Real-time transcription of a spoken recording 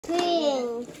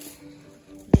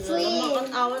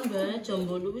awan-awan bae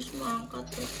jombo lu wis mangkat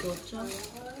bocah.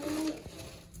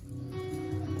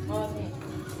 Oh nih.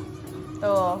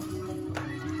 Tuh.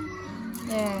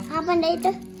 Apa ndak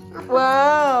itu?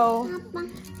 Wow. Apa?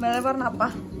 Milih warna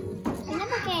apa? Ini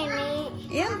pakai ini.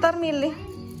 Iya, ntar milih.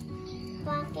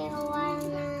 Pakai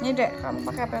warna. Ini dek, kamu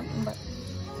pakai apa, Mbak?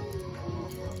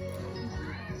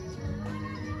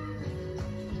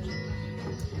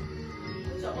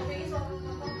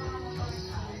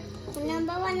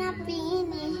 Nambah warna pink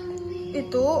ini.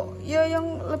 Itu ya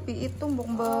yang lebih itu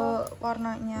Mbak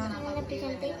warnanya. Yang lebih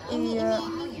cantik. Iya.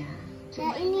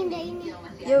 Ini. Ndak ini.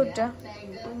 Ya udah.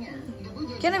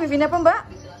 Kira Vivi apa, Mbak?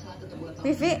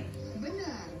 Vivi?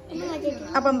 Ini aja.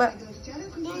 Apa, Mbak?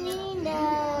 Ini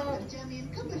ndak.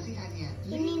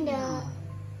 Ini ndak.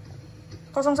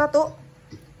 01.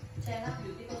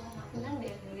 Senang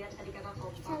deh ngeliat tadi kakak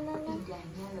kompak.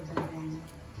 Indahnya lebaran.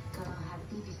 Kalau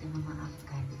hati bisa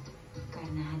memaafkan.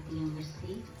 Karena hati yang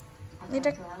bersih Ini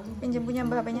dek, pinjam punya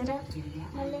Mbak HP-nya dek.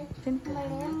 Boleh. Pin.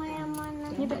 Boleh mana?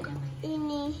 Ini dek.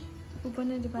 Ini.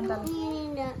 Bubannya di bantal. Ini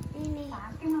ndak. Ini.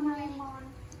 pakai mama lemon.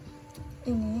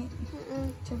 Ini.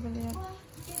 Coba lihat.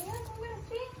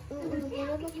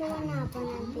 Boleh pakai warna apa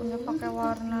nanti? Punya pakai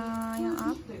warna yang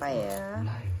apa ya?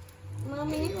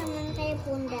 Mama ini sama kayak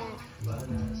bunda.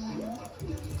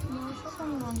 Masa kan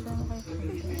nonton kayak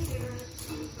gitu?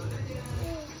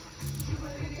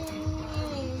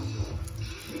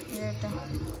 Ya udah.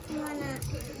 Mana?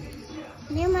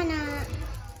 Ini mana?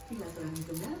 Silaturahmi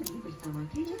kembali bersama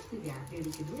Pilih sudah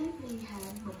dari kedua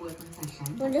pilihan membuat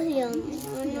masakan. Udah yang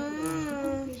mana?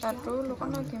 Satu, lu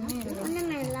kan lagi milih. Mana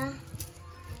merah?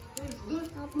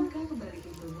 Maka kembali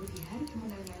ke Dulu di hari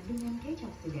kemenangan dengan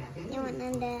kecap segar. Yang mana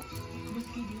ndak?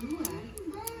 Meski di luar,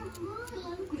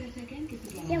 selalu kurasakan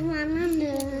kesegaran. Yang mana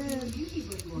ndak?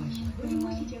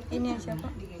 Ini yang siapa?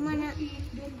 Mana?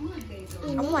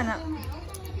 Kamu mana?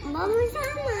 Mama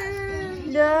sama.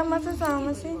 Udah, masa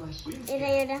sama sih?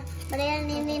 Yaudah. Padahal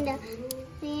ini ndak.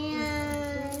 Ini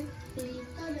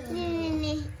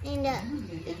ndak.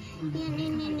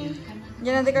 Ini.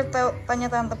 Jangan nanti kita tanya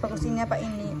tante bagus ini apa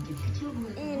ini?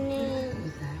 Ini.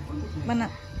 Mana?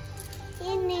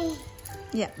 Ini.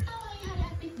 Ya.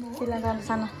 Bilang ke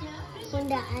sana.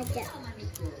 Bunda aja.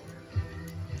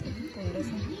 Bunda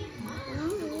sih.